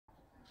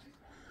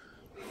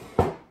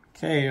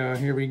Okay,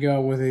 here we go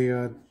with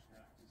a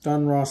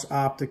Donruss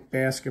Optic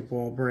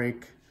basketball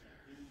break.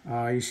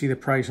 You see the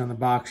price on the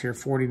box here,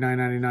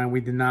 $49.99.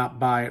 We did not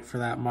buy it for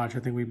that much. I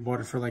think we bought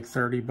it for like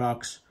 30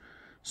 bucks.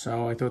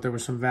 So I thought there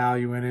was some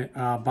value in it.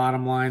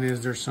 Bottom line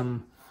is there's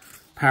some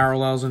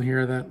parallels in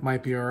here that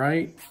might be all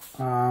right.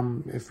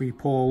 If we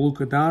pull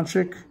Luka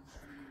Doncic,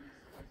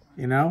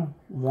 you know,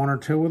 one or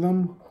two of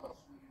them,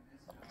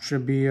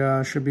 should be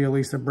at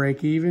least a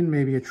break even.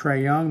 Maybe a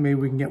Trae Young. Maybe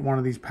we can get one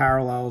of these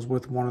parallels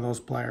with one of those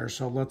players.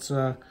 So let's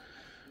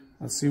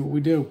see what we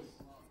do.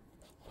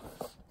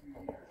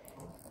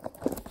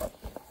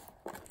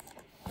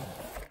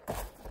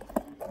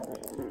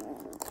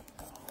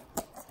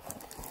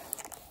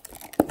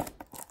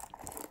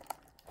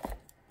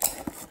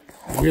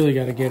 I really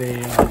got to get a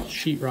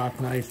sheetrock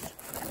knife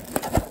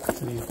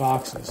for these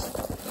boxes.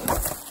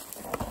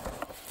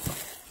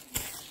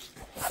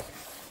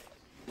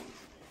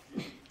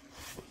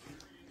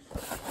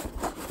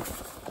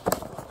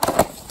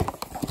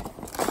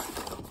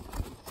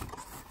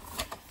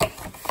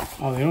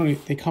 Oh,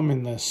 they come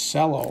in the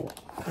cello.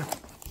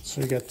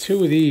 So you got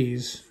two of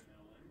these.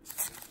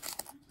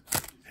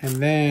 And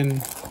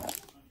then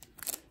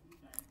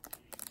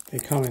they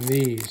come in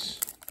these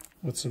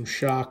with some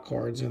shock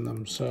cards in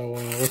them. So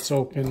let's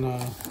open.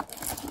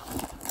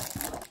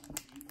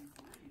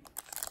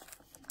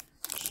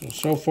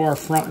 So far,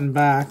 front and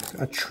back,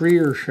 a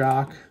Trier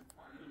shock.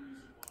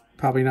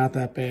 Probably not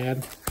that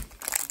bad.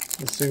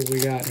 Let's see what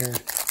we got here.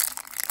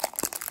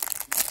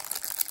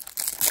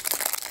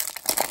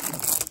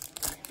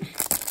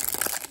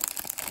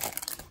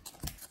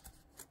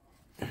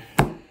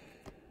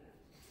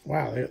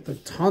 Wow, there are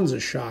tons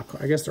of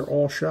shock. I guess they're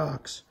all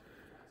shocks.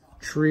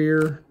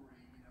 Trier,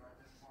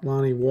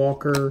 Lonnie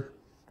Walker,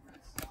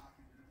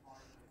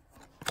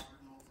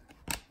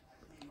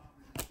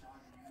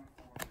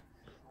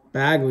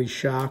 Bagley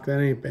shock. That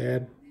ain't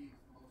bad.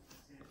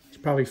 It's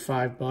probably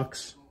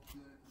 $5.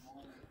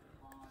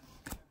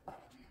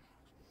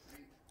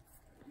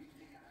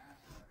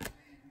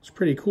 It's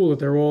pretty cool that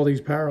there are all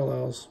these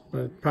parallels,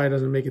 but it probably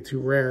doesn't make it too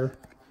rare.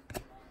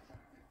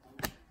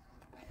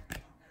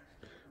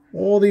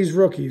 All these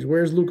rookies.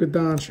 Where's Luka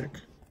Doncic?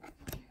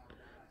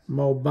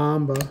 Mo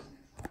Bamba.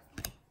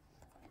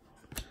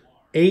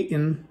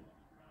 Ayton.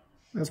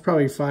 That's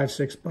probably $5,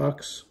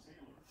 $6.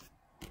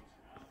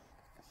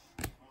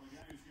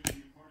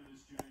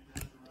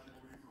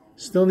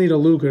 Still need a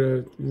Luka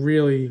to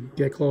really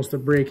get close to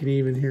breaking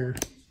even here.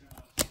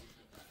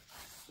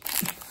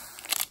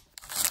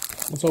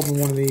 Let's open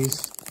one of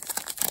these.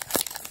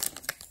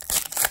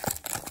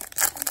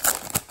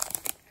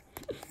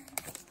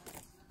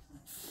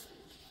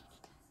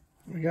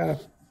 We got a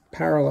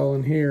parallel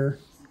in here.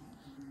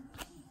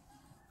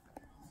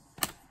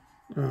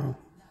 Oh,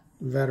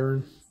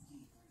 veteran.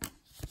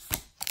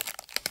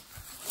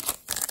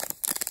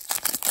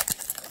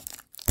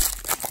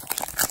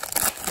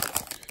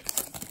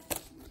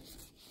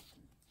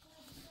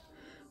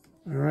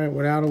 All right,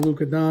 without a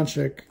Luka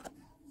Doncic,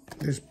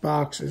 this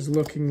box is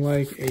looking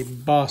like a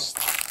bust.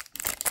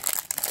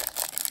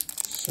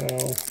 So,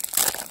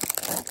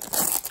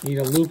 need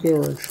a Luka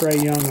or a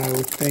Trae Young, I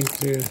would think,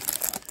 to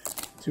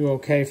do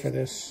okay for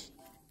this.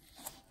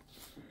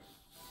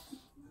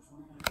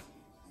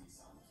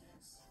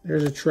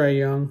 There's a Trae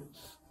Young.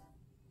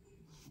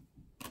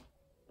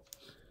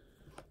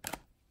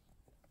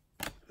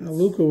 Now,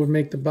 Luka would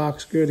make the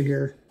box good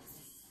here.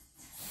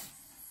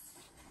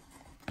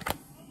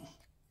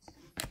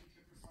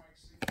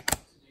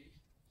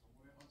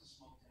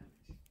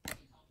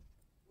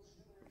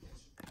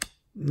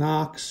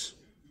 Knox.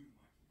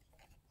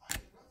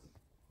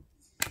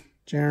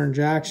 Jaren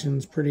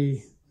Jackson's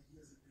pretty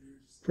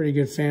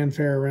good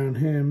fanfare around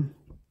him.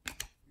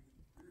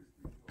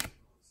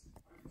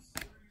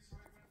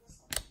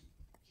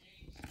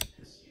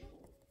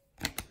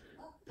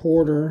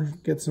 Porter,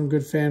 get some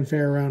good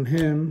fanfare around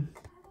him.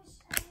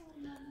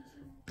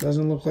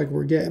 Doesn't look like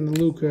we're getting the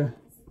Luka.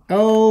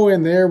 Oh,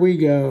 and there we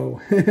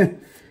go.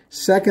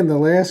 Second to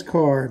last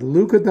card,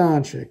 Luka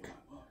Doncic.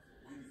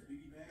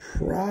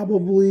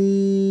 Probably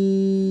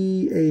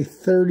a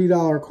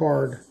 $30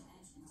 card.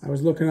 I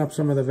was looking up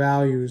some of the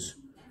values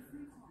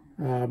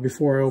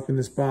before I opened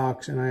this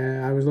box, and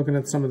I was looking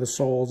at some of the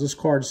sols. This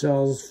card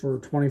sells for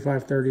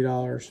 $25,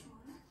 $30.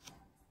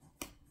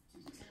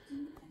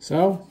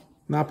 So,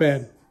 not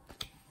bad.